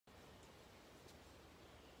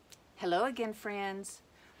Hello again, friends.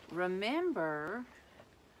 Remember,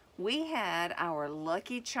 we had our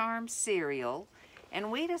Lucky Charms cereal,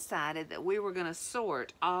 and we decided that we were going to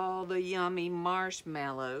sort all the yummy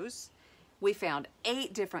marshmallows. We found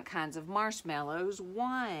 8 different kinds of marshmallows.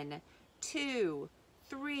 1, 2,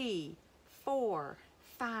 3, 4,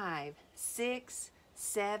 5, 6,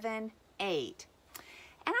 7, 8.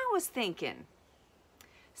 And I was thinking,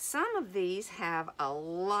 some of these have a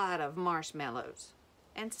lot of marshmallows,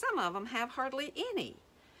 and some of them have hardly any.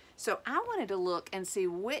 So I wanted to look and see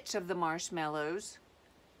which of the marshmallows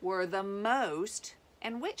were the most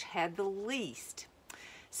and which had the least.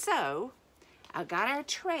 So I got our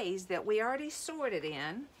trays that we already sorted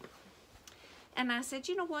in, and I said,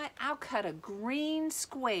 you know what, I'll cut a green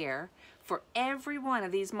square for every one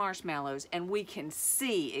of these marshmallows, and we can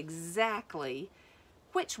see exactly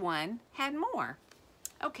which one had more.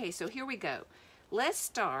 Okay, so here we go. Let's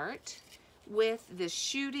start with the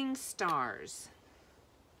shooting stars.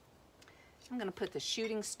 I'm going to put the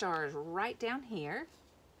shooting stars right down here.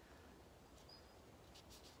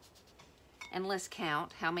 And let's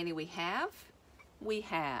count how many we have. We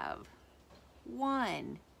have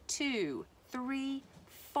 1, 2, 3,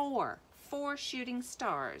 4. 4 shooting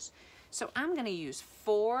stars. So I'm going to use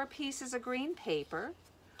 4 pieces of green paper.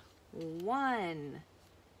 1,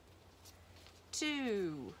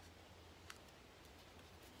 2,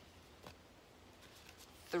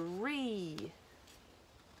 3,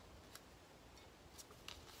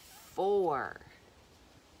 4.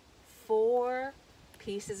 4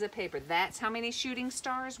 pieces of paper. That's how many shooting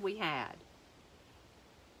stars we had.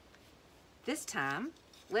 This time,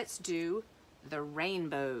 let's do the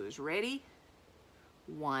rainbows. Ready?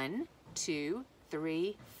 1, 2,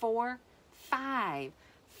 3, 4, 5.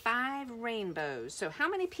 5 rainbows. So how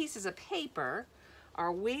many pieces of paper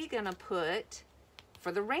are we going to put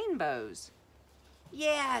for the rainbows?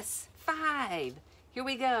 Yes, 5. Here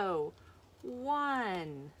we go.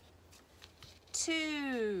 1,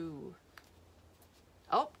 2.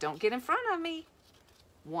 Oh, don't get in front of me.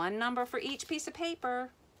 1 number for each piece of paper.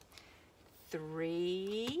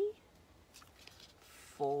 3,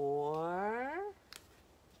 4,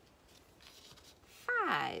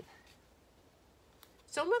 5.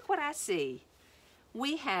 So look what I see.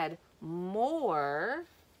 We had more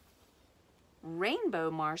rainbow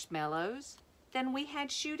marshmallows than we had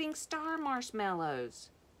shooting star marshmallows.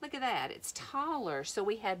 Look at that, it's taller, so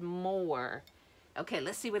we had more. Okay,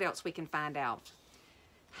 let's see what else we can find out.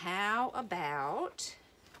 How about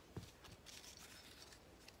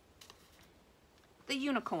the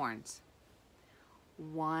unicorns?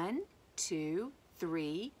 1, 2,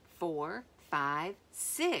 3, 4, 5,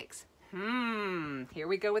 6. Here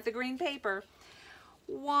we go with the green paper.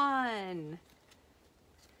 1,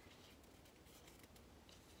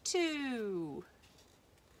 2,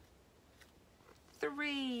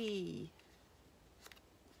 3,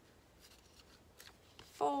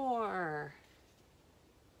 4,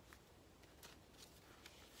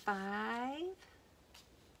 5,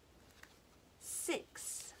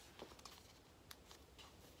 6.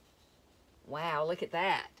 Wow, look at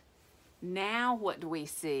that. Now what do we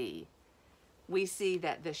see? We see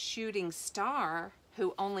that the shooting star,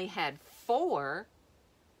 who only had 4,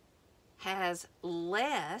 has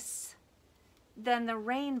less than the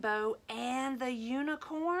rainbow and the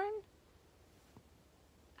unicorn.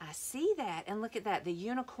 I see that, and look at that. The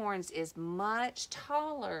unicorns is much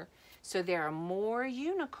taller, so there are more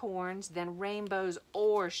unicorns than rainbows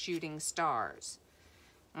or shooting stars.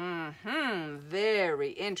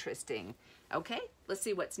 Very interesting. Okay, let's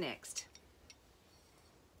see what's next.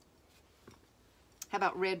 How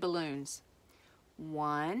about red balloons?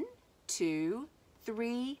 1, 2,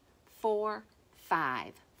 3, 4,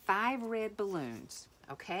 5. 5 red balloons,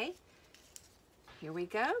 okay? Here we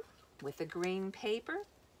go with the green paper.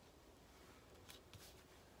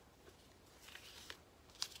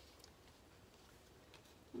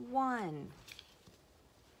 1,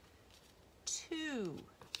 2,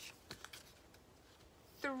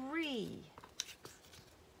 3,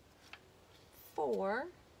 4,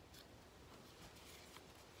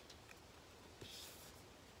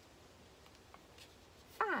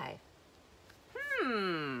 5.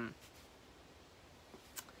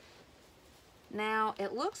 Now,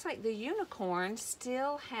 it looks like the unicorn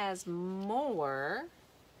still has more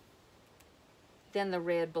than the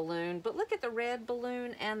red balloon, but look at the red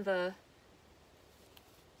balloon and the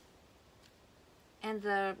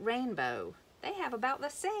rainbow. They have about the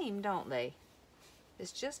same, don't they?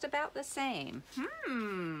 It's just about the same.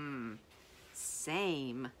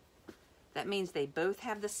 Same. That means they both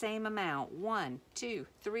have the same amount. 1, 2,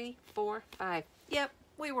 3, 4, 5. Yep,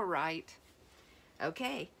 we were right.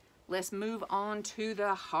 Okay, Let's move on to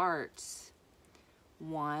the hearts.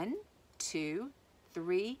 1, 2,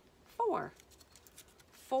 3, 4.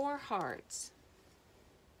 4 hearts.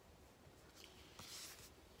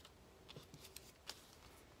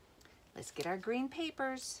 Let's get our green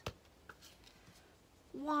papers.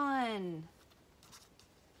 1,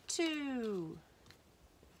 2,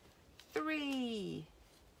 3,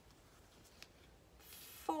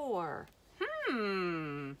 4.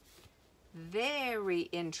 Very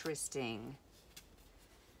interesting.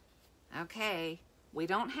 Okay, we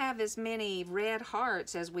don't have as many red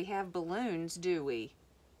hearts as we have balloons, do we?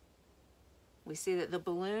 We see that the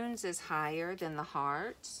balloons is higher than the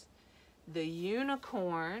hearts. The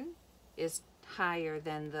unicorn is higher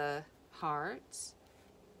than the hearts.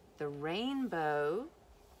 The rainbow,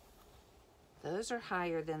 those are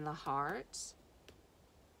higher than the hearts.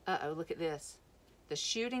 Uh-oh, look at this. The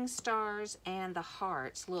shooting stars and the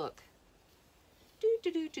hearts, look.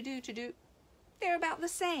 Do-do-do-do-do-do-do. They're about the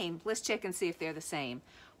same. Let's check and see if they're the same.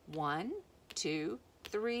 1, 2,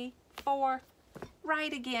 3, 4.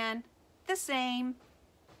 Right again. The same.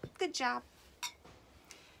 Good job.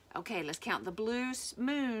 Okay, let's count the blue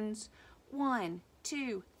moons. 1,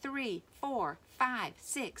 2, 3, 4, 5,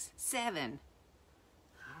 6, 7.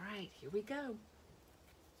 All right, here we go.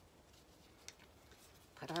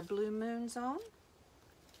 Put our blue moons on.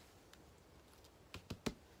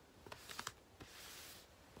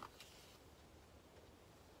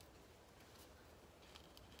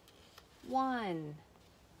 One,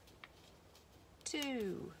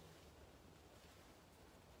 2,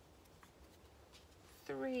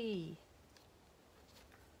 3,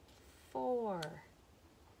 4,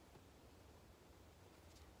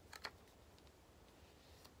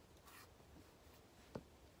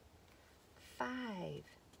 5,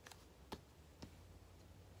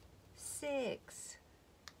 6.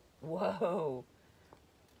 Whoa.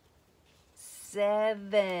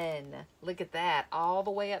 7. Look at that, all the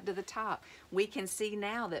way up to the top. We can see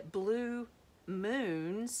now that blue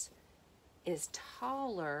moons is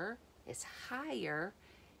taller, is higher,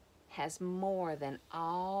 has more than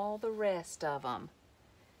all the rest of them.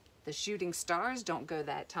 The shooting stars don't go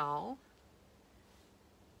that tall.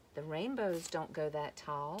 The rainbows don't go that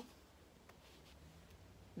tall.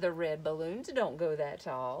 The red balloons don't go that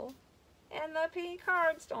tall. And the pink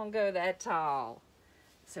hearts don't go that tall.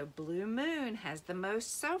 So blue moon has the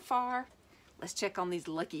most so far. Let's check on these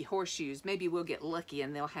lucky horseshoes. Maybe we'll get lucky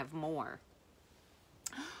and they'll have more.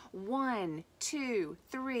 1, 2,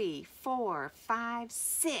 3, 4, 5,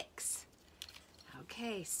 6.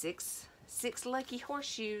 Okay, six lucky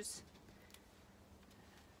horseshoes.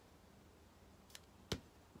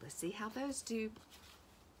 Let's see how those do.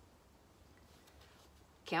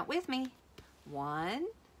 Count with me. 1,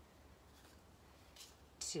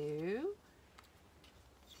 2,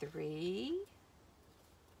 3,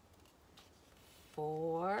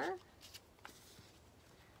 4,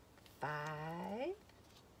 5,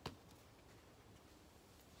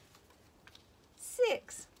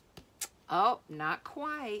 6. Oh, not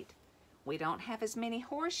quite. We don't have as many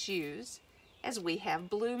horseshoes as we have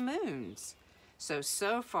blue moons.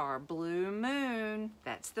 So far, blue moon,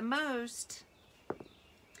 that's the most.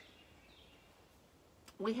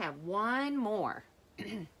 We have one more,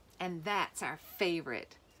 and that's our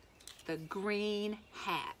favorite, the green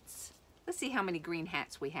hats. Let's see how many green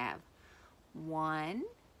hats we have. 1,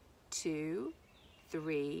 2,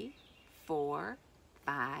 3, 4,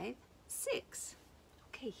 5, 6.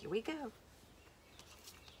 Okay, here we go.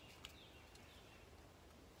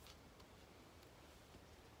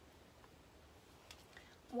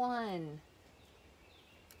 One,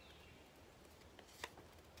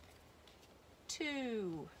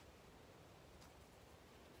 2,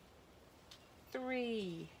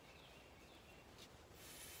 3,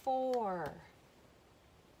 4,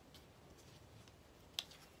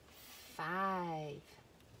 5,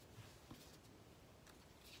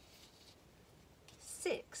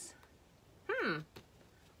 6.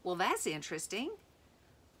 Well, that's interesting.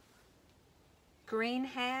 Green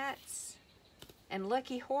hats and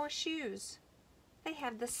lucky horseshoes, they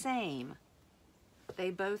have the same. They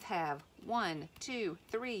both have 1, 2,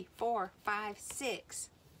 3, 4, 5, 6.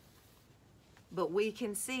 But we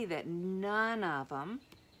can see that none of them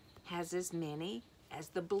has as many as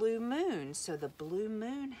the blue moon. So the blue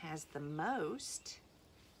moon has the most.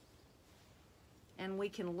 And we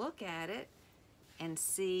can look at it and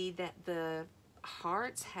see that the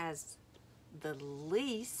hearts has the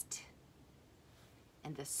least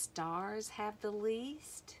and the stars have the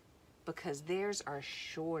least because theirs are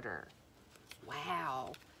shorter.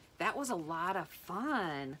 Wow, that was a lot of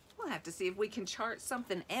fun. We'll have to see if we can chart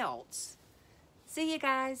something else. See you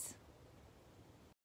guys.